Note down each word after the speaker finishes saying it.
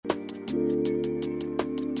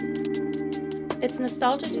It's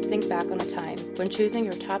nostalgic to think back on a time when choosing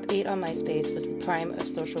your top 8 on MySpace was the prime of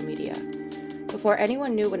social media. Before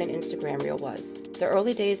anyone knew what an Instagram reel was, the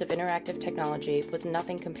early days of interactive technology was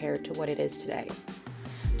nothing compared to what it is today.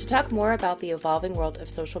 To talk more about the evolving world of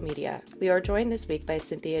social media, we are joined this week by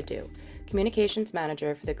Cynthia Du, Communications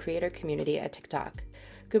Manager for the creator community at TikTok.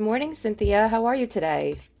 Good morning, Cynthia. How are you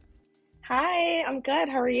today? Hi, I'm good.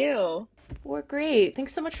 How are you? We're great.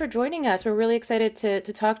 Thanks so much for joining us. We're really excited to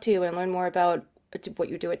talk to you and learn more about what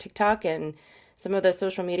you do at TikTok and some of the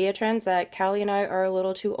social media trends that Callie and I are a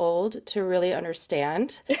little too old to really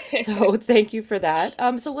understand. So thank you for that.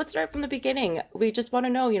 So let's start from the beginning. We just want to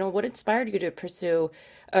know, what inspired you to pursue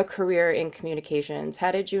a career in communications?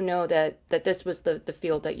 How did you know that this was the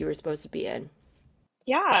field that you were supposed to be in?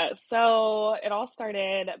 Yeah, so it all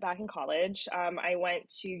started back in college. I went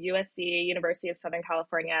to USC, University of Southern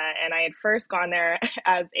California, and I had first gone there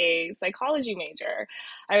as a psychology major.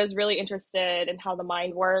 I was really interested in how the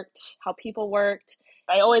mind worked, how people worked.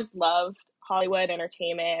 I always loved Hollywood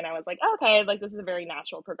entertainment, and I was like, "Oh, okay, like this is a very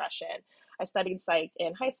natural progression." I studied psych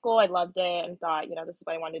in high school. I loved it and thought, this is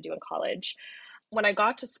what I wanted to do in college. When I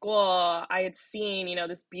got to school, I had seen,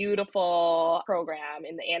 this beautiful program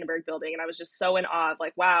in the Annenberg building, and I was just so in awe of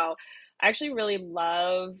like, wow, I actually really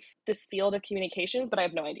love this field of communications, but I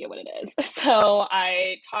have no idea what it is. So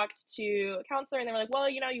I talked to a counselor, and they were like, well,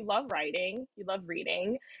 you love writing, you love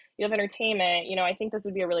reading, you love entertainment. I think this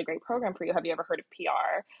would be a really great program for you. Have you ever heard of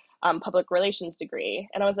PR, public relations degree?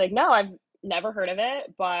 And I was like, no, I've never heard of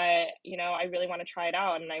it, but, I really want to try it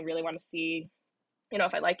out, and I really want to see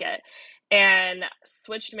if I like it. And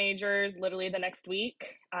switched majors literally the next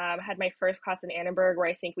week. Had my first class in Annenberg where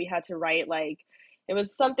I think we had to write like, it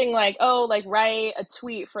was something like, oh, like write a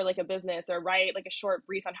tweet for like a business or write like a short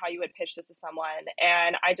brief on how you would pitch this to someone.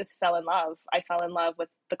 And I just fell in love. I fell in love with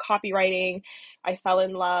the copywriting. I fell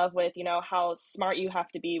in love with, how smart you have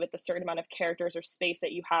to be with the certain amount of characters or space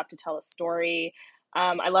that you have to tell a story.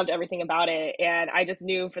 I loved everything about it. And I just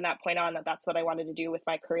knew from that point on that that's what I wanted to do with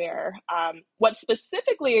my career. What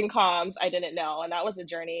specifically in comms, I didn't know. And that was a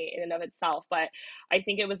journey in and of itself. But I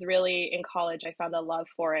think it was really in college, I found a love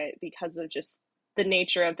for it because of just the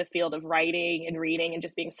nature of the field of writing and reading and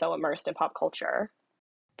just being so immersed in pop culture.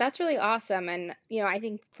 That's really awesome. And, I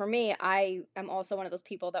think for me, I am also one of those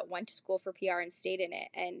people that went to school for PR and stayed in it.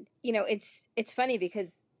 And, it's funny because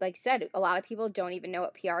like you said, a lot of people don't even know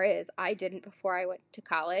what PR is. I didn't before I went to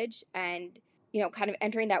college and, kind of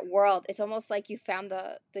entering that world, it's almost like you found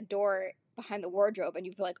the door behind the wardrobe and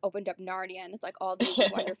you've like opened up Narnia and it's like all these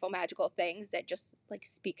wonderful magical things that just like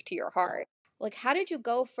speak to your heart. Like how did you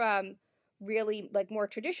go from really like more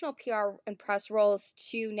traditional PR and press roles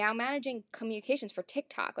to now managing communications for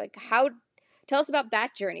TikTok? Like how tell us about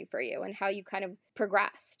that journey for you and how you kind of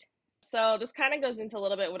progressed. So this kind of goes into a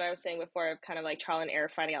little bit what I was saying before of kind of like trial and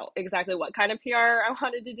error, finding out exactly what kind of PR I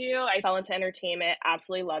wanted to do. I fell into entertainment,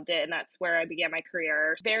 absolutely loved it, and that's where I began my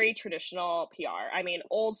career. Very traditional PR. I mean,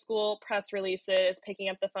 old school press releases, picking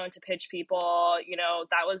up the phone to pitch people.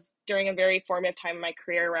 That was during a very formative time in my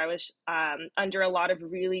career where I was under a lot of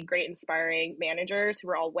really great, inspiring managers who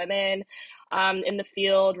were all women in the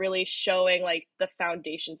field, really showing like the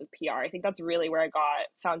foundations of PR. I think that's really where I got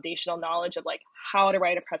foundational knowledge of like how to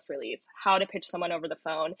write a press release, how to pitch someone over the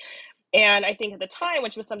phone. And I think at the time,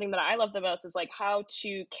 which was something that I love the most, is like how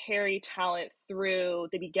to carry talent through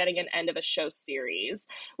the beginning and end of a show series,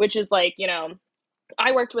 which is like,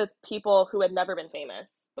 I worked with people who had never been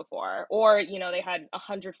famous before, or, they had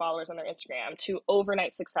 100 followers on their Instagram to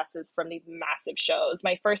overnight successes from these massive shows.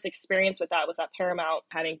 My first experience with that was at Paramount,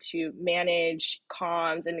 having to manage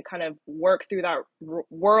comms and kind of work through that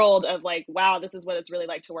world of like, wow, this is what it's really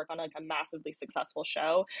like to work on like a massively successful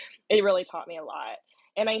show. It really taught me a lot.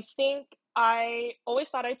 And I think I always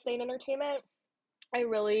thought I'd stay in entertainment. I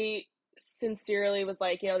really sincerely was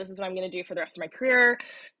like, this is what I'm going to do for the rest of my career.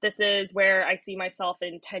 This is where I see myself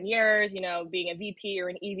in 10 years, being a VP or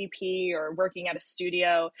an EVP or working at a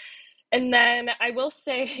studio. And then I will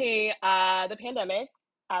say the pandemic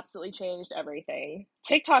absolutely changed everything.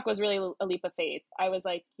 TikTok was really a leap of faith. I was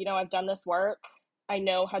like, I've done this work. I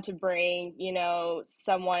know how to bring,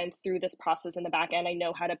 someone through this process in the back end. I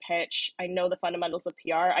know how to pitch. I know the fundamentals of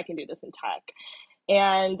PR. I can do this in tech.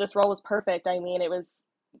 And this role was perfect. I mean,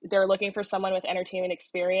 they're looking for someone with entertainment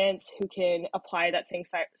experience who can apply that same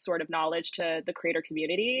sort of knowledge to the creator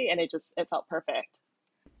community. And it felt perfect.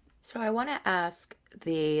 So I want to ask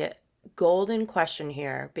the golden question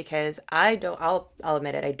here because I'll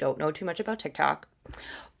admit it, I don't know too much about TikTok,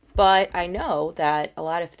 but I know that a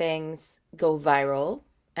lot of things go viral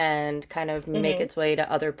and kind of make Hmm. its way to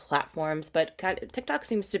other platforms, but TikTok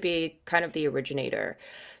seems to be kind of the originator.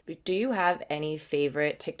 Do you have any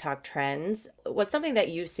favorite TikTok trends? What's something that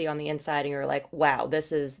you see on the inside and you're like, wow,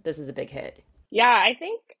 this is a big hit? Yeah, I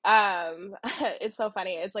think it's so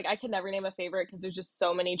funny. It's like I can never name a favorite because there's just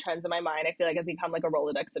so many trends in my mind. I feel like I've become like a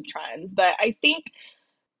Rolodex of trends. But I think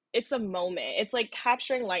it's a moment. It's like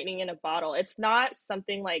capturing lightning in a bottle. It's not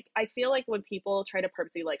something like I feel like when people try to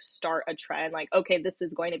purposely like start a trend, like, okay, this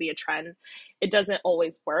is going to be a trend, it doesn't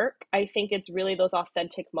always work. I think it's really those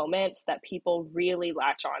authentic moments that people really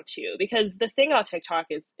latch onto. Because the thing about TikTok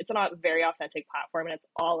is it's not a very authentic platform and it's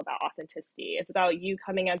all about authenticity. It's about you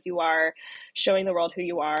coming as you are, showing the world who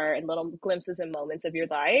you are and little glimpses and moments of your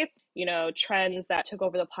life. Trends that took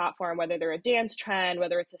over the platform, whether they're a dance trend,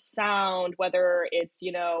 whether it's a sound, whether it's,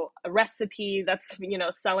 a recipe that's,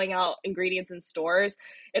 selling out ingredients in stores.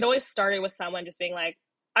 It always started with someone just being like,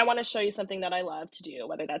 I want to show you something that I love to do,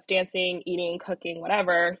 whether that's dancing, eating, cooking,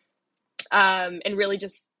 whatever. And really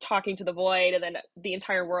just talking to the void and then the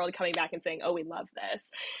entire world coming back and saying, oh, we love this.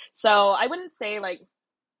 So I wouldn't say like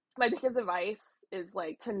my biggest advice is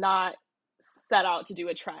like to not set out to do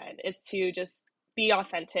a trend. It's to just be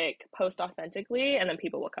authentic, post authentically, and then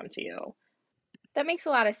people will come to you. That makes a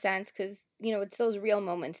lot of sense because, it's those real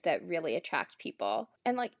moments that really attract people.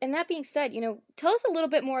 And that being said, tell us a little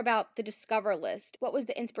bit more about the Discover list. What was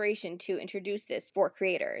the inspiration to introduce this for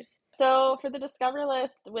creators? So for the Discover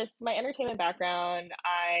list, with my entertainment background,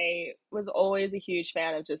 I was always a huge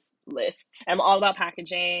fan of just lists. I'm all about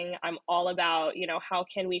packaging. I'm all about, how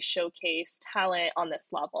can we showcase talent on this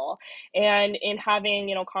level? And in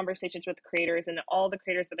having, conversations with creators and all the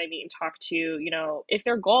creators that I meet and talk to, if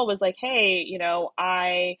their goal was like, hey,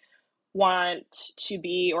 I want to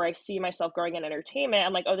be or I see myself growing in entertainment,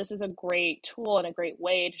 I'm like, oh, this is a great tool and a great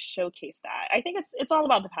way to showcase that. I think it's all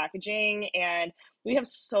about the packaging and we have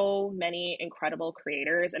so many incredible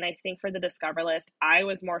creators. And I think for the Discover list, I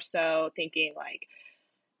was more so thinking like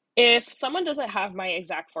if someone doesn't have my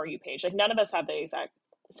exact For You page, like none of us have the exact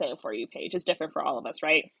same For You page. It's different for all of us,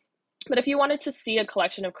 right? But if you wanted to see a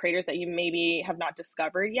collection of creators that you maybe have not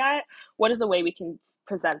discovered yet, what is a way we can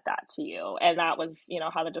present that to you? And that was,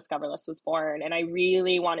 how the Discover list was born. And I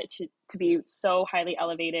really wanted to be so highly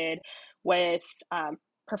elevated with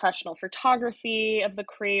professional photography of the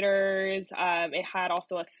creators. It had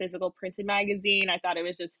also a physical printed magazine. I thought it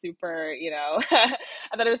was just super,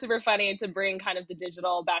 I thought it was super funny to bring kind of the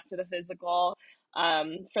digital back to the physical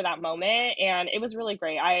for that moment. And it was really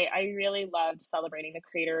great. I really loved celebrating the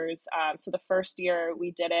creators. So the first year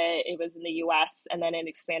we did it, it was in the US and then it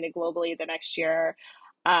expanded globally the next year.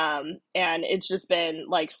 And it's just been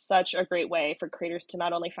like such a great way for creators to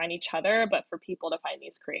not only find each other, but for people to find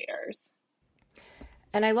these creators.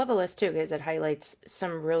 And I love a list too because it highlights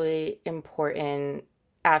some really important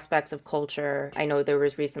aspects of culture. I know there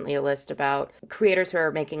was recently a list about creators who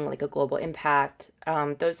are making like a global impact.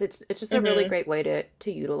 Those it's just a really Hmm. great way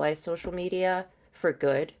to utilize social media for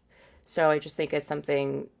good. So I just think it's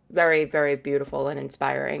something very, very beautiful and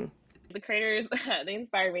inspiring. The creators, they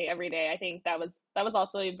inspire me every day. I think that was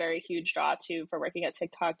also a very huge draw too for working at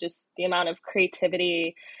TikTok, just the amount of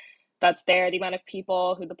creativity that's there, the amount of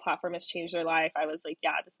people who the platform has changed their life. I was like,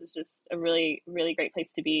 yeah, this is just a really, really great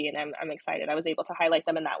place to be. And I'm excited. I was able to highlight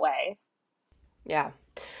them in that way. Yeah.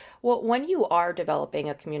 Well, when you are developing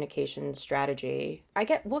a communication strategy, I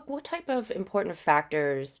get what type of important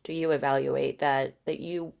factors do you evaluate that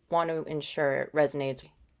you want to ensure it resonates?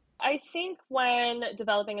 I think when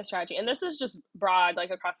developing a strategy, and this is just broad,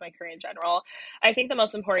 like across my career in general, I think the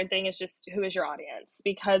most important thing is just who is your audience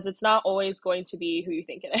because it's not always going to be who you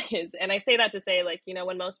think it is. And I say that to say, like,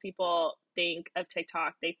 when most people think of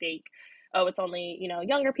TikTok, they think, oh, it's only,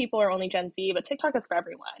 younger people or only Gen Z, but TikTok is for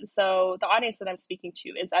everyone. So the audience that I'm speaking to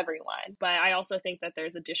is everyone. But I also think that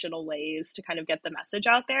there's additional ways to kind of get the message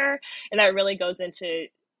out there. And that really goes into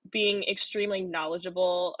being extremely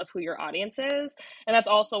knowledgeable of who your audience is. And that's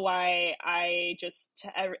also why I just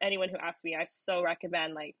to anyone who asks me, I so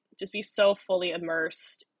recommend like just be so fully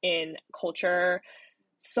immersed in culture,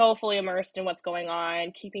 so fully immersed in what's going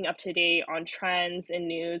on, keeping up to date on trends and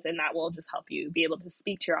news, and that will just help you be able to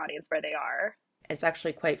speak to your audience where they are. It's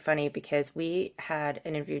actually quite funny because we had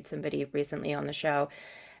interviewed somebody recently on the show,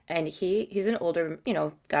 and he's an older,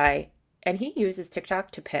 guy, and he uses TikTok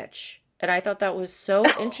to pitch. And I thought that was so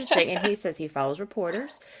interesting. And he says he follows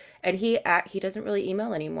reporters, and he doesn't really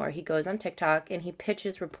email anymore. He goes on TikTok and he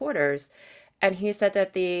pitches reporters. And he said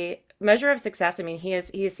that the measure of success, I mean, he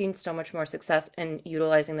has seen so much more success in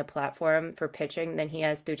utilizing the platform for pitching than he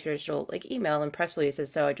has through traditional like email and press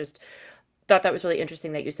releases. So I just thought that was really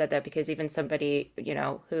interesting that you said that, because even somebody,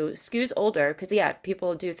 who skews older, because yeah,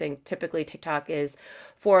 people do think typically TikTok is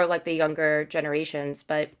for like the younger generations,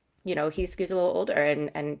 but he skews a little older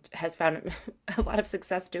and has found a lot of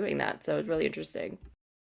success doing that. So it's really interesting.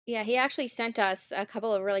 Yeah, he actually sent us a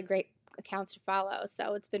couple of really great accounts to follow.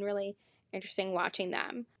 So it's been really interesting watching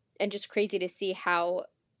them and just crazy to see how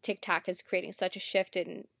TikTok is creating such a shift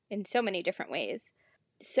in so many different ways.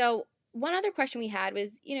 So one other question we had was,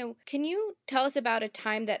 can you tell us about a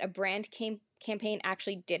time that a campaign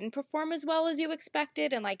actually didn't perform as well as you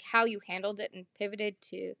expected, and like how you handled it and pivoted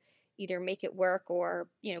to either make it work or,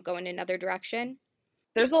 go in another direction?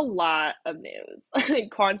 There's a lot of news. Like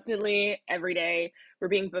constantly, every day, we're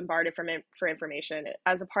being bombarded for information.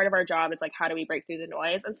 As a part of our job, it's like, how do we break through the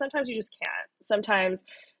noise? And sometimes you just can't. Sometimes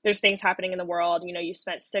there's things happening in the world. You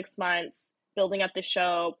spent 6 months building up the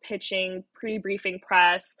show, pitching, pre-briefing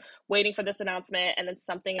press, waiting for this announcement, and then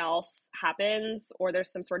something else happens, or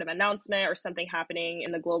there's some sort of announcement or something happening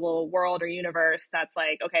in the global world or universe that's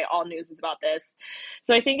like, okay, all news is about this.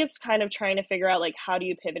 So I think it's kind of trying to figure out like, how do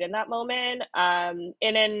you pivot in that moment. And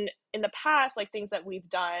in the past, like things that we've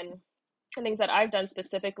done and things that I've done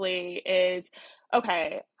specifically is,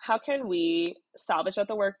 okay, how can we salvage out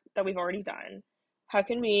the work that we've already done? How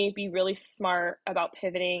can we be really smart about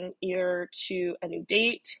pivoting either to a new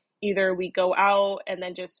date, either we go out and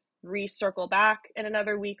then just recircle back in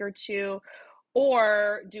another week or two,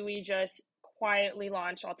 or do we just quietly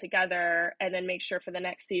launch all together and then make sure for the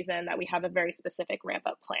next season that we have a very specific ramp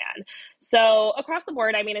up plan? So across the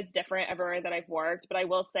board, I mean, it's different everywhere that I've worked, but I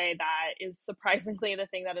will say that is surprisingly the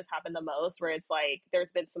thing that has happened the most, where it's like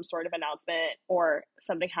there's been some sort of announcement or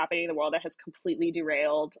something happening in the world that has completely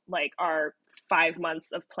derailed like our 5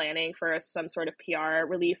 months of planning for some sort of PR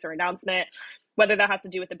release or announcement, whether that has to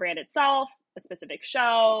do with the brand itself, a specific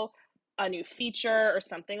show, a new feature, or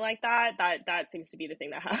something like that. That seems to be the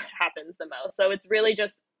thing that happens the most. So it's really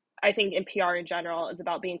just, I think in PR in general, is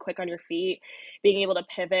about being quick on your feet, being able to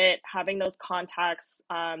pivot, having those contacts,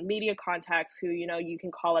 media contacts who you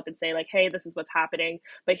can call up and say like, hey, this is what's happening,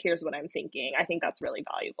 but here's what I'm thinking. I think that's really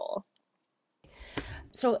valuable.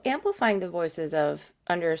 So, amplifying the voices of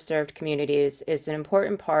underserved communities is an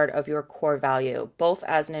important part of your core value, both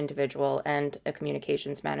as an individual and a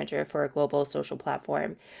communications manager for a global social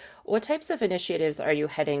platform. What types of initiatives are you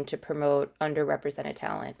heading to promote underrepresented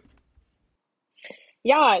talent?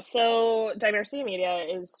 Yeah, so diversity in media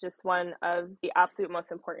is just one of the absolute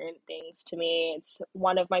most important things to me. It's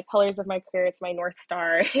one of my pillars of my career. It's my North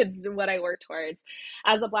Star. It's what I work towards.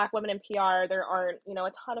 As a Black woman in PR, there aren't,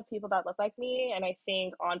 a ton of people that look like me. And I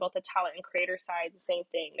think on both the talent and creator side, the same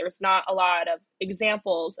thing. There's not a lot of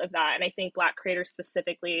examples of that. And I think Black creators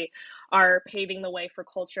specifically are paving the way for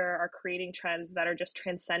culture, are creating trends that are just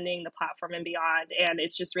transcending the platform and beyond. And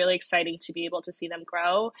it's just really exciting to be able to see them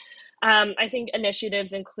grow. I think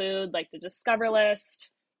initiatives include like the Discover List,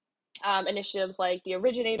 initiatives like the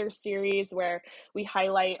Originator series, where we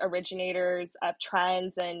highlight originators of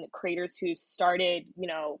trends and creators who started,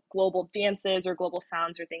 global dances or global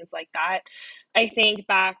sounds or things like that. I think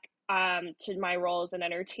back to my roles in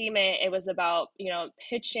entertainment, it was about,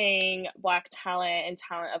 pitching Black talent and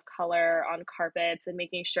talent of color on carpets and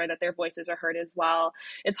making sure that their voices are heard as well.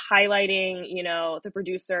 It's highlighting, the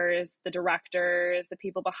producers, the directors, the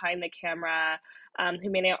people behind the camera, who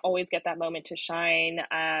may not always get that moment to shine,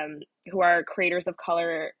 who are creators of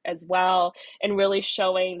color as well, and really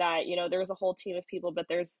showing that there's a whole team of people, but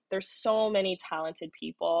there's so many talented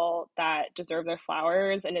people that deserve their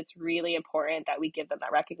flowers, and it's really important that we give them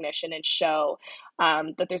that recognition and show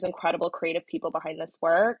that there's incredible creative people behind this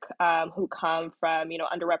work, who come from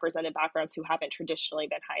underrepresented backgrounds who haven't traditionally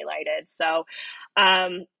been highlighted. So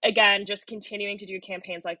again, just continuing to do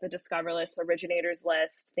campaigns like the Discover List, Originators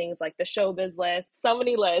List, things like the Showbiz List, so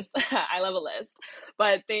many lists. I love a list,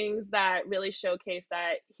 but things that really showcase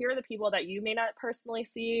that here are the people that you may not personally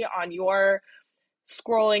see on your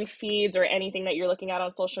scrolling feeds or anything that you're looking at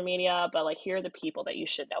on social media, but like here are the people that you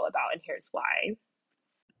should know about, and here's why.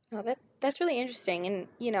 Oh, that's really interesting, and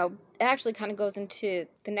it actually kind of goes into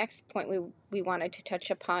the next point we wanted to touch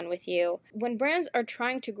upon with you. When brands are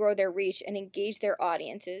trying to grow their reach and engage their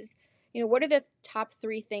audiences, what are the top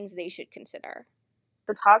three things they should consider?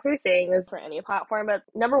 The top three things for any platform, but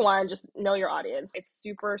number one, just know your audience. It's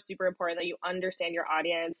super, super important that you understand your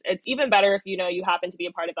audience. It's even better if you happen to be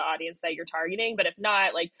a part of the audience that you're targeting, but if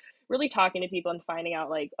not, like really talking to people and finding out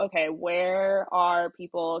like, okay, where are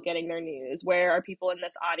people getting their news? Where are people in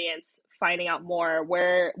this audience finding out more?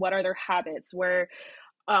 What are their habits? Where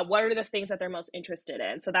what are the things that they're most interested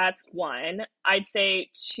in? So that's one. I'd say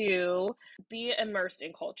two, be immersed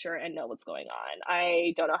in culture and know what's going on.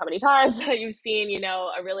 I don't know how many times you've seen,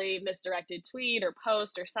 a really misdirected tweet or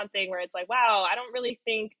post or something where it's like, wow, I don't really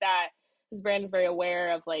think that this brand is very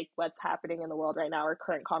aware of like what's happening in the world right now or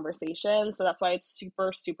current conversations. So that's why it's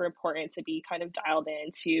super, super important to be kind of dialed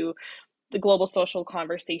into the global social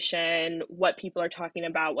conversation, what people are talking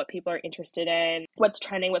about, what people are interested in, what's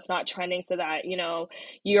trending, what's not trending, so that,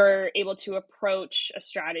 you're able to approach a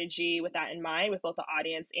strategy with that in mind, with both the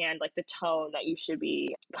audience and like the tone that you should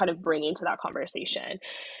be kind of bringing to that conversation.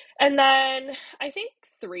 And then I think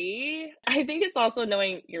three, I think it's also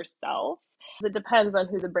knowing yourself. It depends on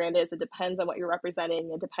who the brand is. It depends on what you're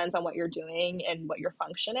representing. It depends on what you're doing and what your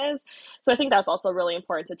function is. So I think that's also really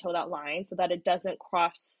important to toe that line so that it doesn't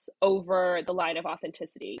cross over the line of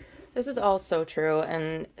authenticity. This is all so true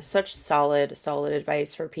and such solid, solid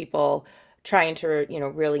advice for people trying to,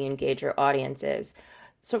 really engage your audiences.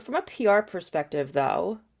 So from a PR perspective,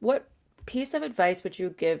 though, what piece of advice would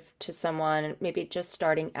you give to someone maybe just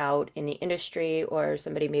starting out in the industry or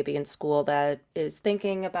somebody maybe in school that is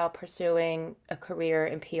thinking about pursuing a career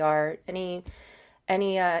in PR? Any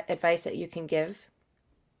advice that you can give?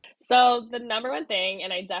 So the number one thing,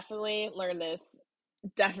 and I definitely learned this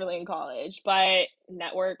definitely in college, but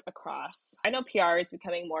network across. I know PR is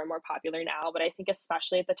becoming more and more popular now, but I think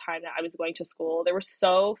especially at the time that I was going to school, there were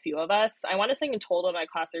so few of us. I want to say in total in my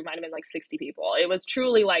class, there might have been like 60 people. It was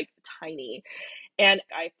truly like tiny. And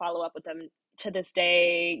I follow up with them to this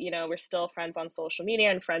day. We're still friends on social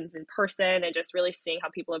media and friends in person, and just really seeing how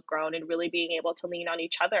people have grown and really being able to lean on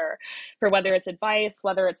each other for whether it's advice,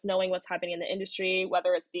 whether it's knowing what's happening in the industry,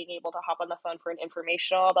 whether it's being able to hop on the phone for an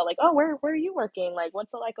informational about like, oh, where are you working? Like,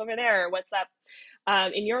 what's it like over there? What's up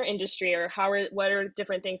in your industry, or what are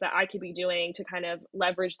different things that I could be doing to kind of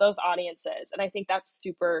leverage those audiences? And I think that's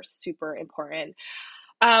super, super important.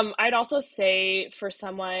 I'd also say for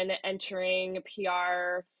someone entering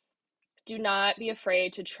PR, do not be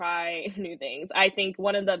afraid to try new things. I think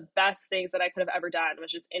one of the best things that I could have ever done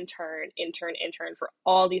was just intern for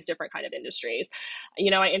all these different kind of industries.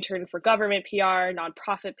 I interned for government PR,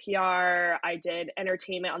 nonprofit PR. I did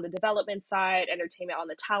entertainment on the development side, entertainment on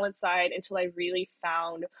the talent side, until I really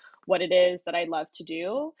found what it is that I love to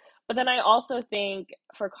do. But then I also think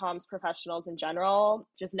for comms professionals in general,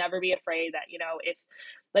 just never be afraid that, if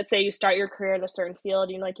let's say you start your career in a certain field,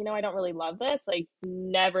 you're like, I don't really love this, like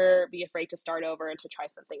never be afraid to start over and to try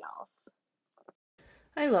something else.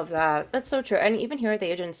 I love that. That's so true. And even here at the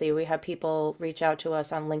agency, we have people reach out to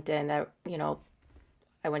us on LinkedIn that,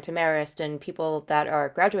 I went to Marist, and people that are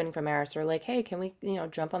graduating from Marist are like, hey, can we,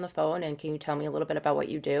 jump on the phone and can you tell me a little bit about what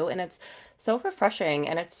you do? And it's so refreshing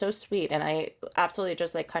and it's so sweet. And I absolutely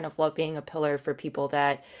just like kind of love being a pillar for people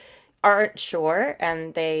that aren't sure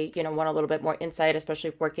and they, want a little bit more insight,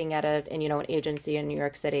 especially working at an agency in New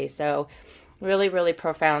York City. So really, really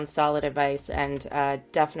profound, solid advice, and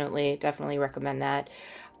definitely recommend that.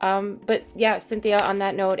 But yeah, Cynthia, on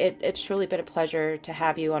that note, it's truly been a pleasure to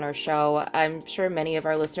have you on our show. I'm sure many of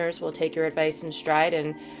our listeners will take your advice in stride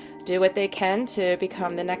and do what they can to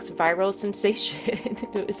become the next viral sensation.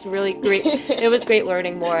 It was really great. It was great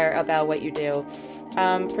learning more about what you do.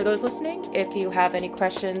 For those listening, if you have any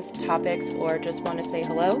questions, topics, or just want to say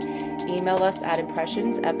hello, email us at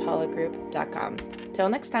impressions@polygroup.com. Till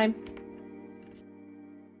next time.